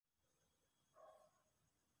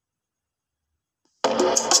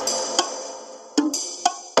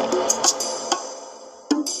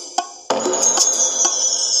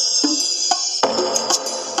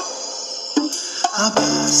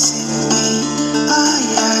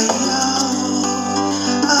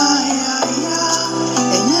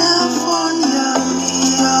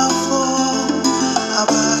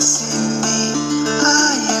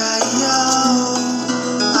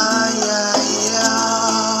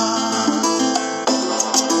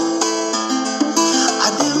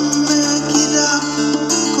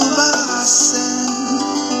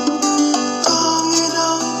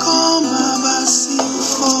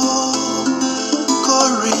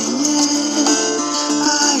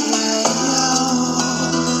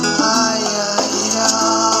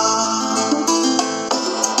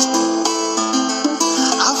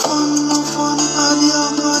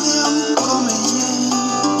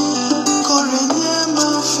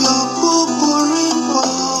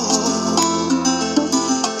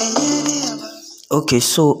Okay,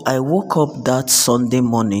 so I woke up that Sunday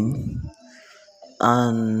morning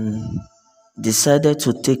and decided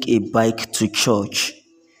to take a bike to church.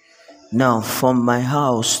 Now, from my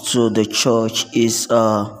house to the church is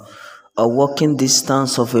a walking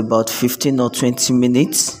distance of about 15 or 20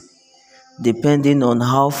 minutes, depending on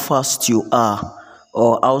how fast you are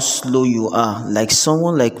or how slow you are. Like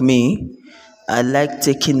someone like me, I like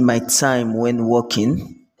taking my time when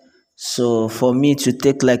walking. So for me to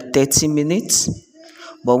take like 30 minutes.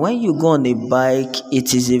 But when you go on a bike,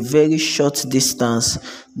 it is a very short distance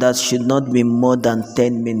that should not be more than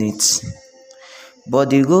 10 minutes. But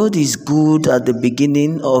the road is good at the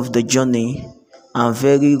beginning of the journey and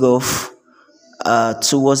very rough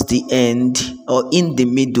towards the end or in the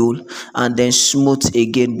middle, and then smooth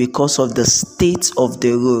again because of the state of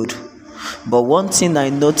the road. But one thing I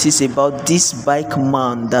noticed about this bike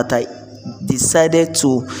man that I decided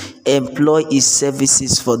to employ his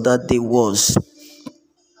services for that day was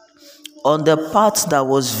on the part that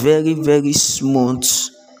was very, very smooth,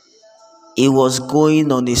 it was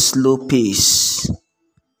going on a slow pace.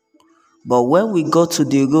 But when we got to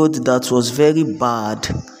the road that was very bad,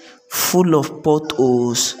 full of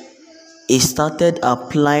potholes, it started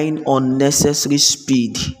applying unnecessary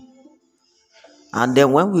speed. And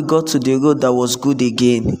then when we got to the road that was good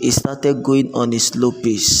again, it started going on a slow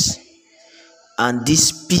pace. And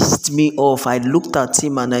this pissed me off. I looked at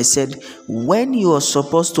him and I said, when you are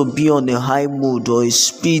supposed to be on a high mood or a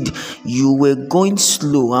speed, you were going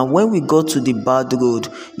slow. And when we got to the bad road,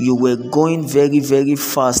 you were going very, very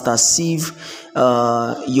fast, as if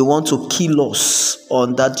you want to kill us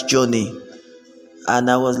on that journey. And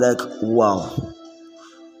I was like, wow.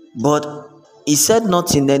 But he said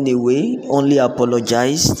not in any way, only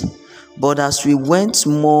apologized. But as we went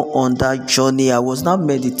more on that journey, I was now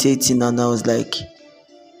meditating and I was like,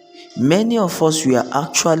 many of us, we are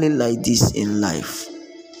actually like this in life.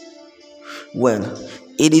 Well,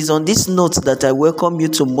 it is on this note that I welcome you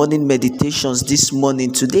to morning meditations this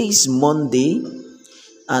morning. Today is Monday,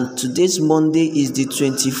 and today's Monday is the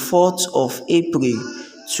 24th of April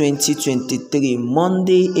 2023.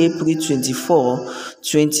 Monday, April 24,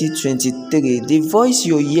 2023. The voice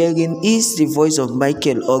you're hearing is the voice of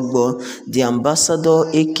Michael Ogbo, the ambassador,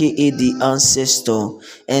 aka the ancestor.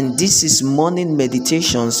 And this is morning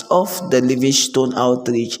meditations of the Livingstone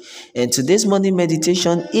Outreach. And today's morning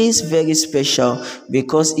meditation is very special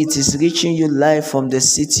because it is reaching you live from the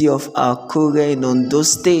city of Akure in Ondo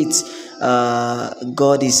State.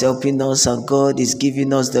 God is helping us and God is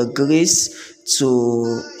giving us the grace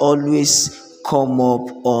to always come up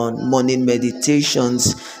on morning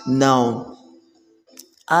meditations. Now,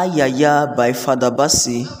 Ayaya by Father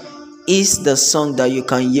Bassi is the song that you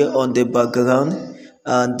can hear on the background.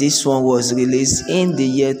 This one was released in the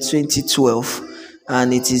year 2012,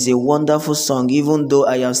 and it is a wonderful song. Even though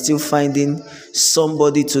I am still finding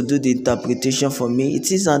somebody to do the interpretation for me,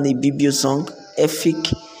 it is an Ibibio song,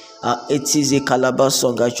 Efik. It is a Calabar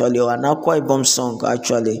song actually, or an Akwa Ibom song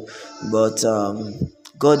actually, but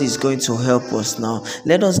God is going to help us now.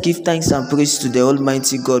 Let us give thanks and praise to the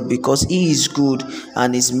Almighty God because He is good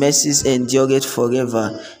and His mercies endureth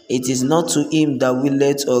forever. It is not to Him that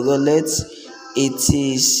willeth or runneth, it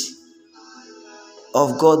is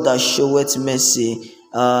of God that showeth mercy.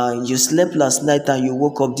 You slept last night and you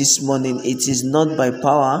woke up this morning. It is not by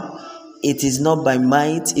power, it is not by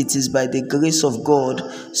might, it is by the grace of God.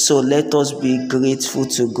 So let us be grateful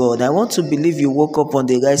to God. I want to believe you woke up on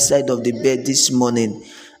the right side of the bed this morning.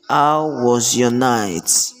 How was your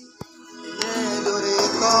night?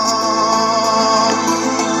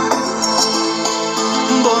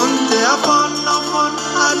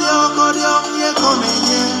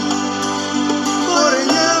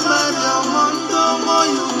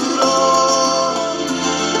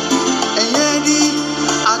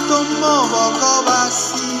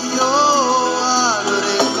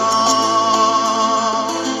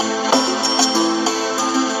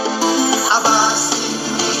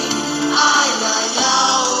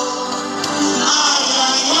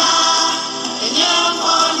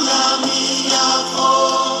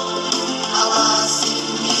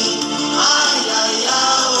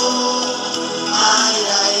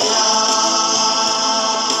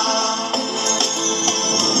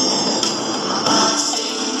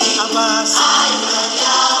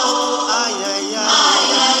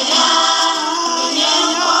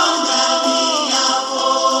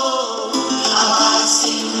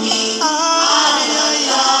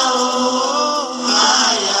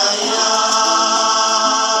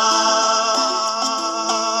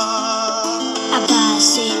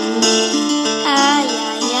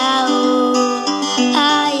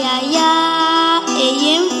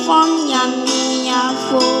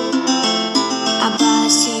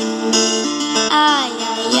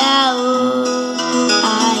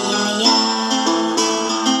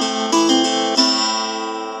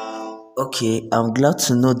 Okay, I'm glad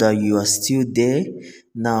to know that you are still there.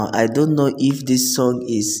 Now, I don't know if this song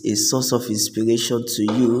is a source of inspiration to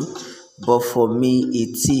you, but for me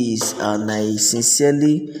it is, and I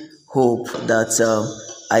sincerely hope that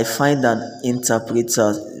I find an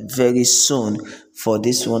interpreter very soon for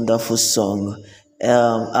this wonderful song.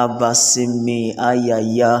 Abasimi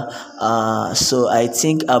Ayaya. So I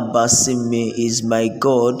think Abasimi is my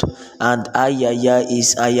God, and Ayaya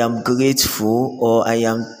is I am grateful or I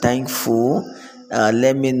am thankful.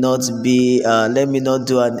 Let me not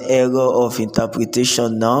do an error of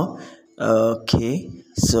interpretation now. Okay,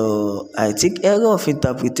 so I think error of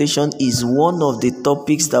interpretation is one of the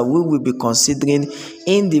topics that we will be considering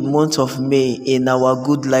in the month of May in our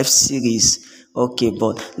Good Life series. Okay,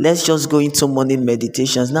 but let's just go into morning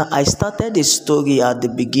meditations. Now, I started a story at the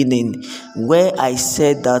beginning where I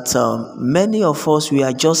said that many of us, we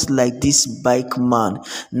are just like this bike man.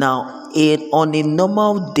 Now, on a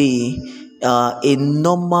normal day, a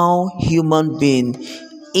normal human being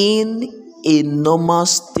in a normal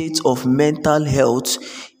state of mental health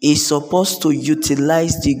is supposed to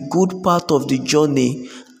utilize the good part of the journey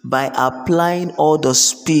by applying all the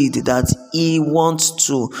speed that he wants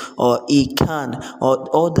to or he can, or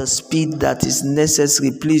all the speed that is necessary.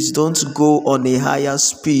 Please don't go on a higher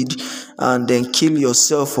speed and then kill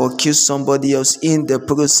yourself or kill somebody else in the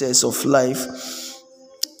process of life.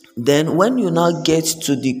 Then when you now get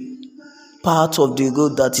to the part of the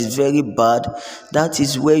road that is very bad, that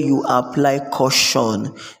is where you apply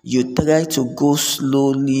caution. You try to go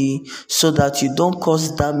slowly so that you don't cause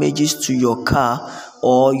damages to your car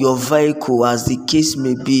or your vehicle, as the case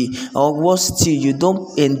may be, or worse still, you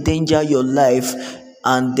don't endanger your life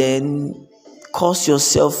and then cause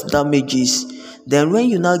yourself damages. Then when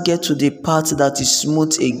you now get to the part that is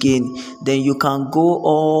smooth again, then you can go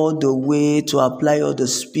all the way to apply all the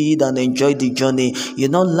speed and enjoy the journey.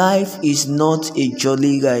 Life is not a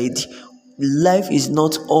jolly ride. Life is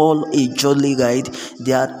not all a jolly ride.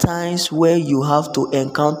 There are times where you have to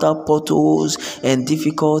encounter potholes and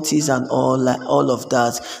difficulties and all of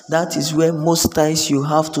that. That is where most times you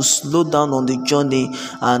have to slow down on the journey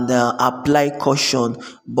and apply caution.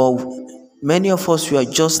 But many of us, we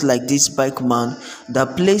are just like this bike man. The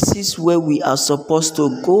places where we are supposed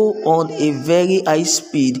to go on a very high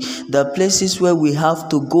speed, the places where we have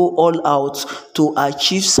to go all out to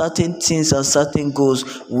achieve certain things and certain goals,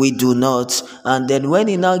 we do not. And then when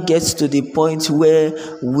it now gets to the point where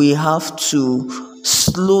we have to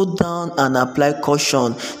slow down and apply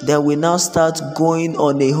caution, then we now start going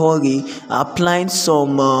on a hurry, applying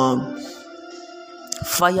some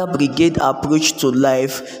fire brigade approach to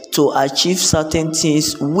life to achieve certain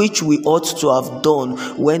things which we ought to have done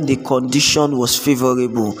when the condition was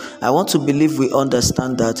favorable. I want to believe we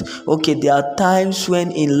understand that. Okay, there are times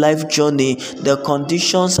when in life journey the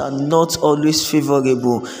conditions are not always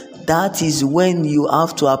favorable. That is when you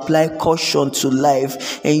have to apply caution to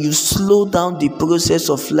life and you slow down the process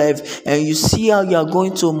of life and you see how you are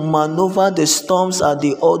going to maneuver the storms and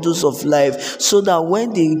the orders of life, so that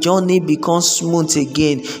when the journey becomes smooth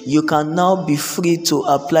again, you can now be free to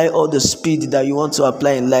apply all the speed that you want to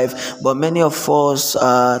apply in life. But many of us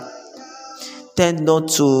tend not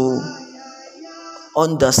to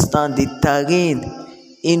understand the terrain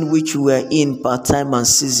in which we are in per time and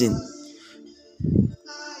season.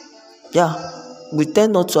 We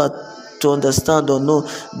tend not to understand or know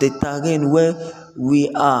the terrain where we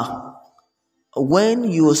are. When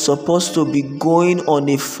you are supposed to be going on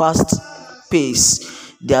a fast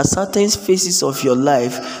pace, there are certain phases of your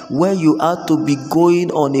life where you have to be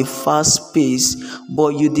going on a fast pace, but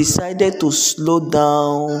you decided to slow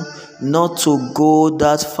down, not to go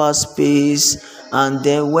that fast pace. And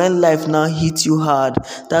then when life now hits you hard,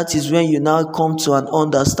 that is when you now come to an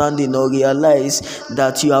understanding or realize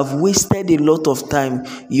that you have wasted a lot of time.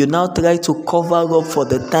 You now try to cover up for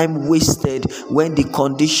the time wasted when the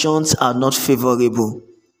conditions are not favorable.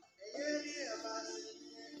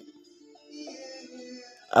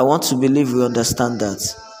 I want to believe we understand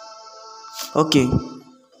that. Okay,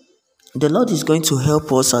 the Lord is going to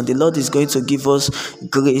help us and the Lord is going to give us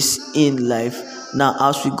grace in life. Now,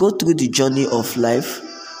 as we go through the journey of life,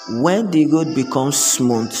 when the road becomes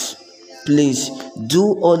smooth, please do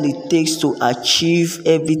all it takes to achieve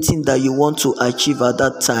everything that you want to achieve at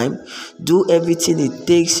that time. Do everything it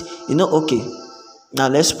takes. Okay, now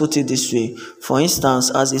let's put it this way. For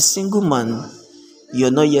instance, as a single man,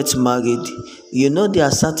 you're not yet married, there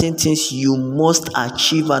are certain things you must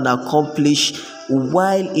achieve and accomplish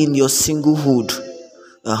while in your singlehood.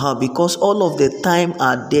 Because all of the time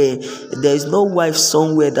are there is no wife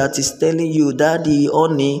somewhere that is telling you, daddy,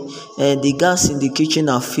 honey, and the gas in the kitchen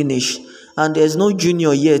are finished. and there's no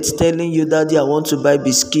junior yet telling you, daddy, I want to buy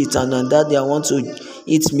biscuit, and daddy, I want to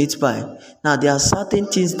eat meat pie. Now, there are certain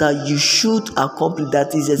things that you should accomplish,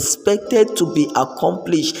 that is expected to be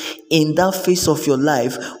accomplished in that phase of your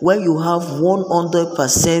life where you have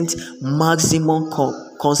 100% maximum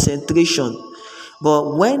concentration.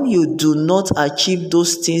 But when you do not achieve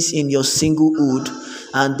those things in your singlehood,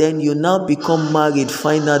 and then you now become married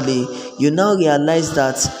finally, you now realize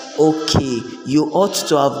that, okay, you ought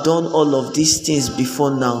to have done all of these things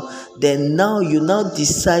before now. Then now you now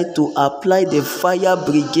decide to apply the fire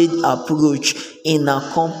brigade approach in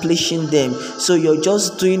accomplishing them. So you're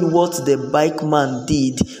just doing what the bike man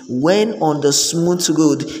did when on the smooth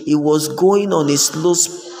road he was going on a slow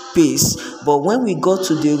pace, but when we got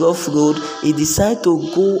to the rough road, he decided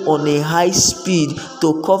to go on a high speed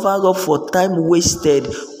to cover up for time wasted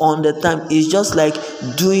on the time. It's just like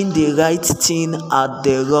doing the right thing at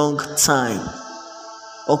the wrong time.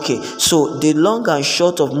 Okay, so the long and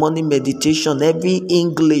short of morning meditation, every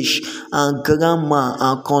English and grammar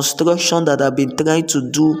and construction that I've been trying to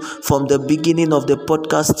do from the beginning of the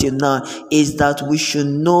podcast till now is that we should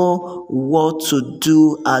know what to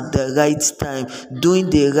do at the right time, doing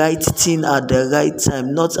the right thing at the right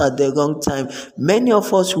time, not at the wrong time. Many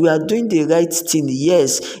of us, we are doing the right thing.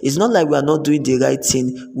 Yes, it's not like we are not doing the right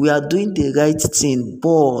thing. We are doing the right thing,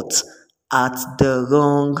 but at the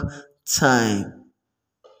wrong time.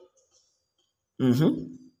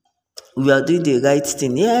 We are doing the right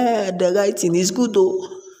thing. Yeah, the right thing is good though,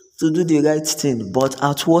 to do the right thing. But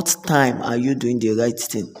at what time are you doing the right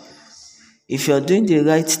thing? If you're doing the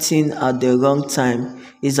right thing at the wrong time,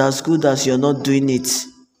 it's as good as you're not doing it.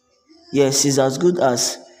 Yes, it's as good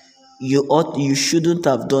as you shouldn't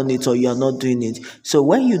have done it, or you are not doing it. So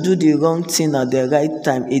when you do the wrong thing at the right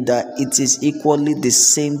time, it is equally the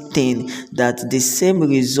same thing, that the same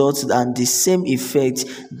results and the same effect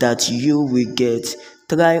that you will get.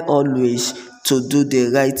 Try always to do the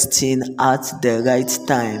right thing at the right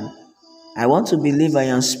time. I want to believe I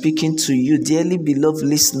am speaking to you, dearly beloved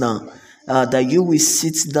listener, that you will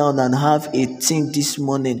sit down and have a think this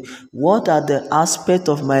morning. What are the aspects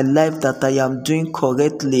of my life that I am doing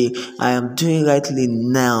correctly, I am doing rightly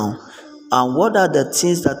now? And what are the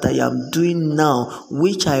things that I am doing now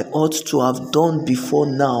which I ought to have done before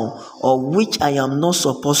now, or which I am not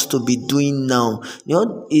supposed to be doing now?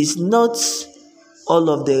 It's not all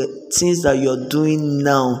of the things that you're doing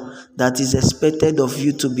now that is expected of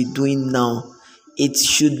you to be doing now. It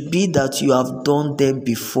should be that you have done them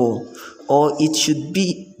before, or it should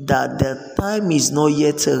be that the time is not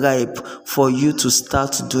yet ripe for you to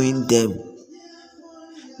start doing them.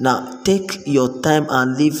 Now, take your time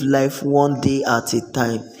and live life one day at a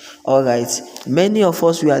time. All right. Many of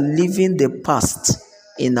us, we are living the past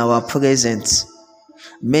in our present.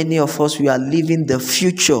 Many of us, we are living the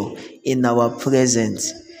future in our present.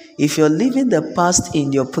 If you're living the past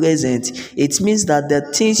in your present, it means that the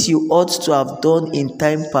things you ought to have done in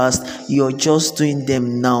time past, you're just doing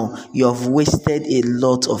them now. You have wasted a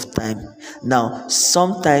lot of time. Now,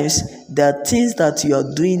 sometimes the things that you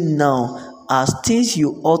are doing now are things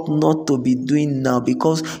you ought not to be doing now,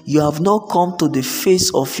 because you have not come to the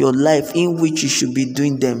phase of your life in which you should be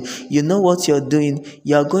doing them. You know what you're doing?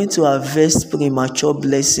 You are going to harvest premature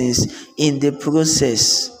blessings in the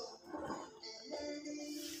process.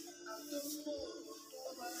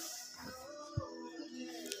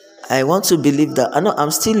 I want to believe that.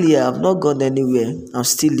 I'm still here. I've not gone anywhere. I'm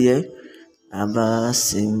still here.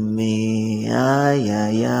 Abasimi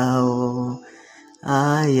ayayao.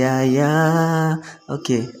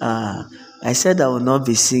 Okay. I said I will not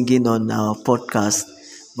be singing on our podcast,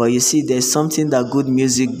 but you see, there's something that good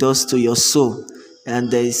music does to your soul, and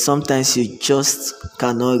there is sometimes you just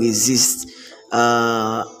cannot resist.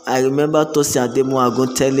 I remember Tosi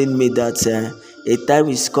Ademuago telling me that a time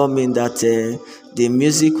is coming that the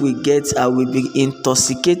music we get, I will be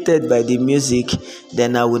intoxicated by the music,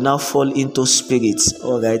 then I will now fall into spirits.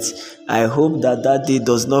 All right. I hope that day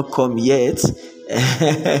does not come yet.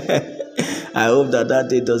 I hope that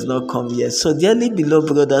day does not come yet. So, dearly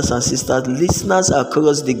beloved brothers and sisters, listeners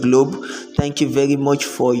across the globe, thank you very much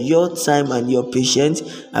for your time and your patience.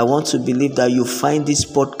 I want to believe that you find this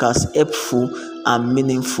podcast helpful and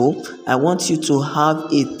meaningful. I want you to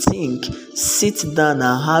have a think, sit down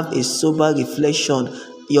and have a sober reflection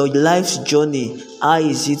your life's journey. How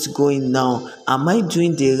is it going now? Am I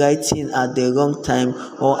doing the right thing at the wrong time,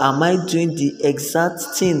 or am I doing the exact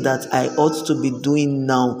thing that I ought to be doing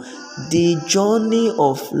now? The journey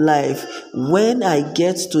of life, when I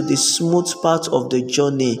get to the smooth part of the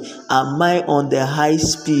journey, am I on the high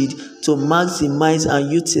speed to maximize and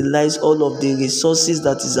utilize all of the resources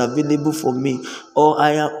that is available for me, or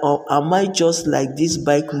am I just like this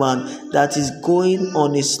bike man that is going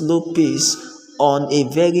on a slow pace on a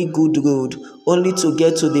very good road, only to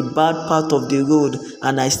get to the bad part of the road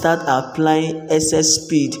and I start applying excess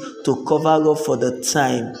speed to cover up for the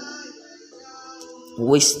time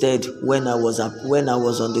wasted when I was on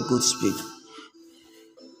the good speed.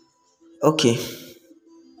 Okay,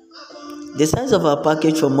 the size of our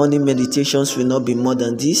package for morning meditations will not be more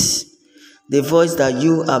than this. The voice that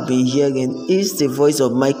you have been hearing is the voice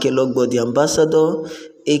of Michael Ogbo, the ambassador,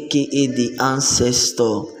 aka the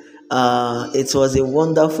ancestor. It was a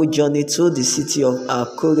wonderful journey to the city of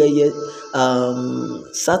Akure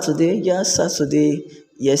Saturday, yesterday,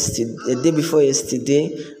 the day before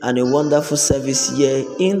yesterday, and a wonderful service here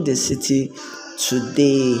in the city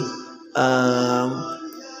today.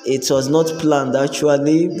 It was not planned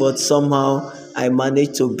actually, but somehow I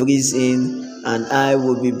managed to breeze in, and I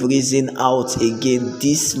will be breezing out again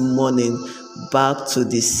this morning back to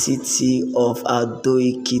the city of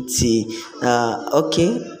Ado-Ekiti.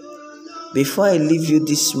 Okay, before I leave you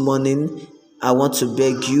this morning, I want to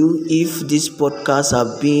beg you, if this podcast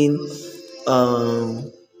have been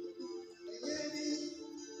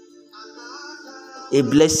a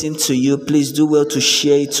blessing to you, please do well to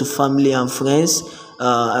share it to family and friends.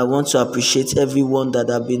 I want to appreciate everyone that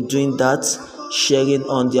have been doing that, sharing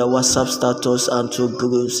on their WhatsApp status and to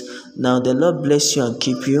groups. Now the Lord bless you and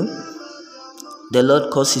keep you. The Lord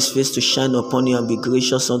cause his face to shine upon you and be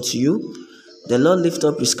gracious unto you. The Lord lift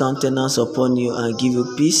up his countenance upon you and give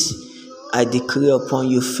you peace. I decree upon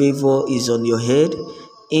you, favor is on your head,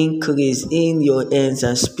 increase in your hands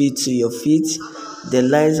and speed to your feet. The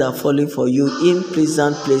lines are falling for you in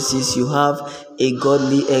pleasant places. You have a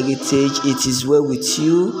godly heritage. It is well with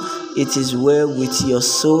you. It is well with your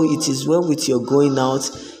soul. It is well with your going out.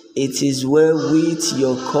 It is well with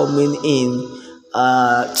your coming in.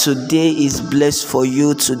 Today is blessed for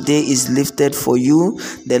you. Today is lifted for you.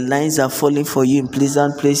 The lines are falling for you in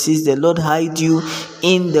pleasant places. The Lord hide you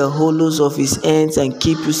in the hollows of his hands and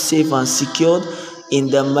keep you safe and secured. In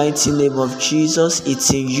the mighty name of Jesus,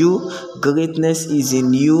 it's in you. Greatness is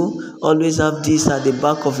in you. Always have this at the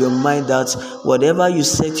back of your mind, that whatever you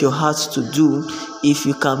set your heart to do, if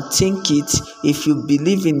you can think it, if you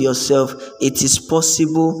believe in yourself, it is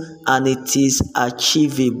possible and it is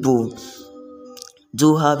achievable.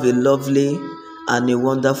 Do have a lovely and a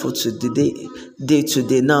wonderful day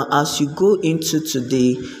today. Now, as you go into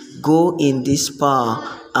today, go in this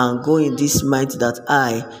power and go in this might that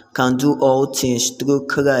I can do all things through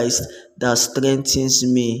Christ that strengthens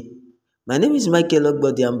me. My name is Michael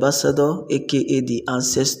Ogbo, the ambassador, aka the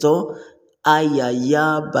ancestor.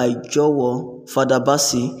 Ayaya by Jowo Father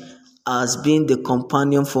Basi has been the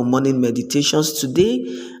companion for morning meditations today,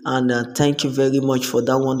 and thank you very much for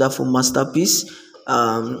that wonderful masterpiece.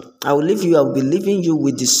 I will be leaving you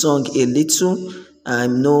with the song A Little. I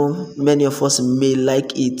know many of us may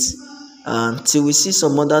like it. Till we see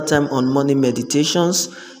some other time on morning meditations,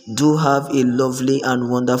 do have a lovely and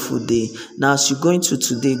wonderful day. Now, as you go into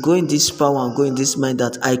today, go in this power and go in this mind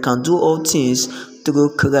that I can do all things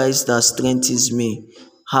through Christ that strengthens me.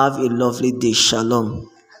 Have a lovely day. Shalom.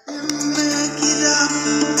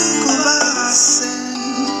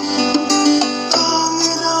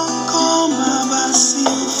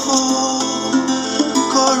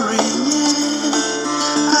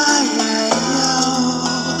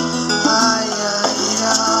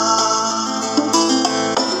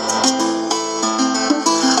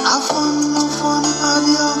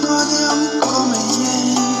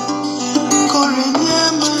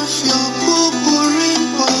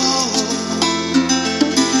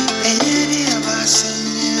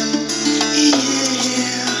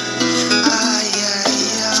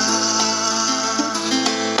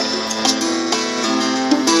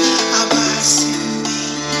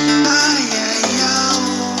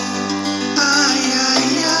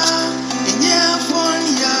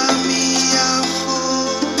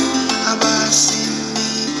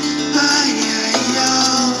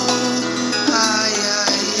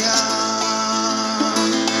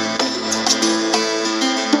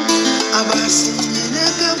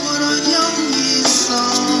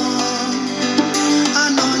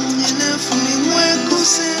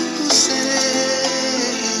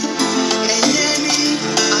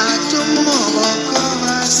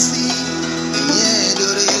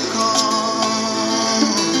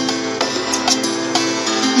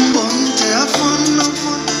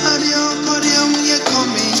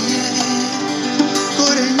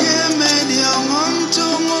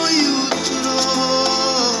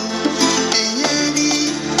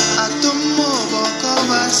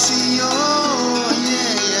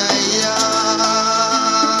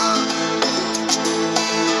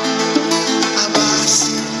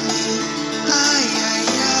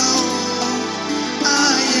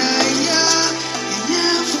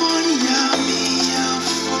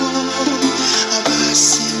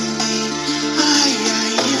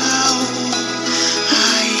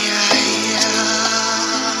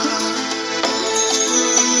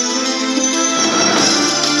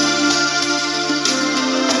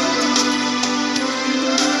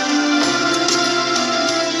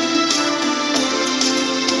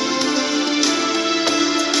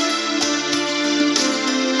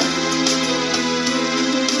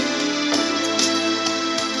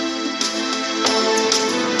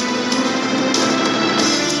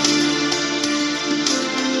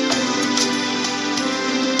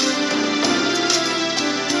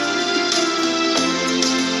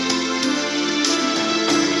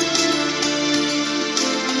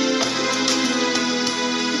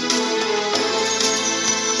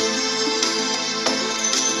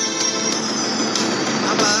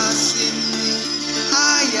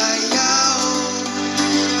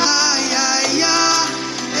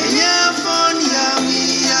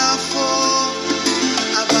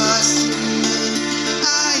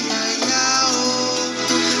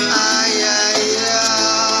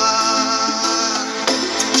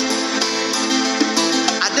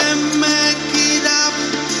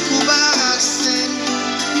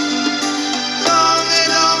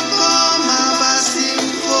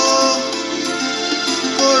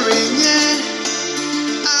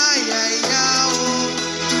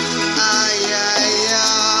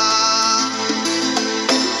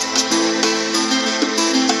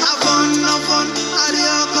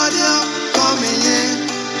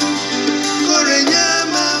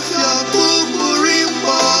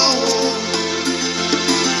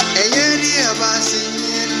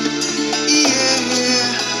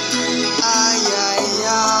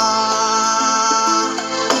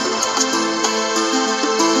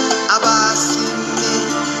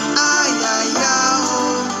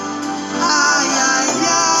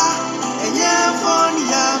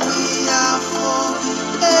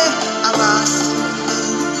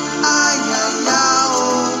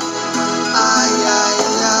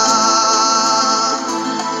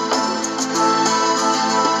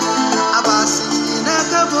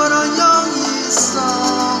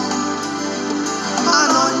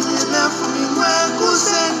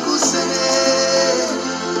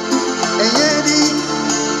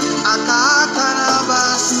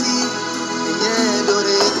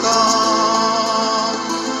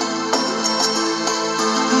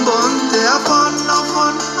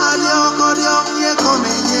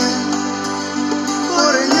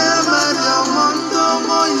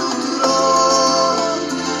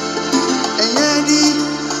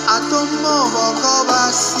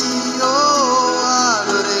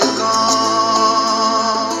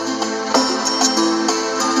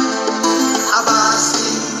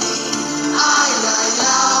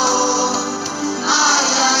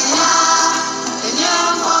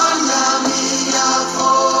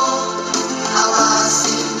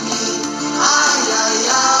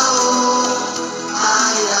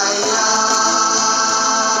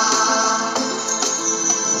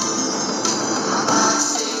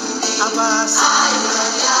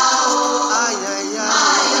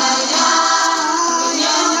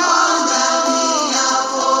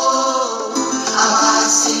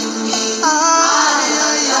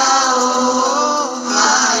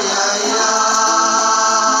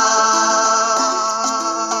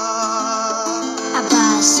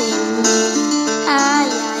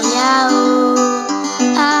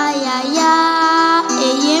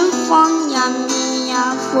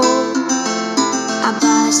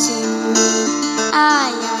 Abasimi,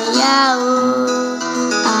 ay, ay, ay, oh.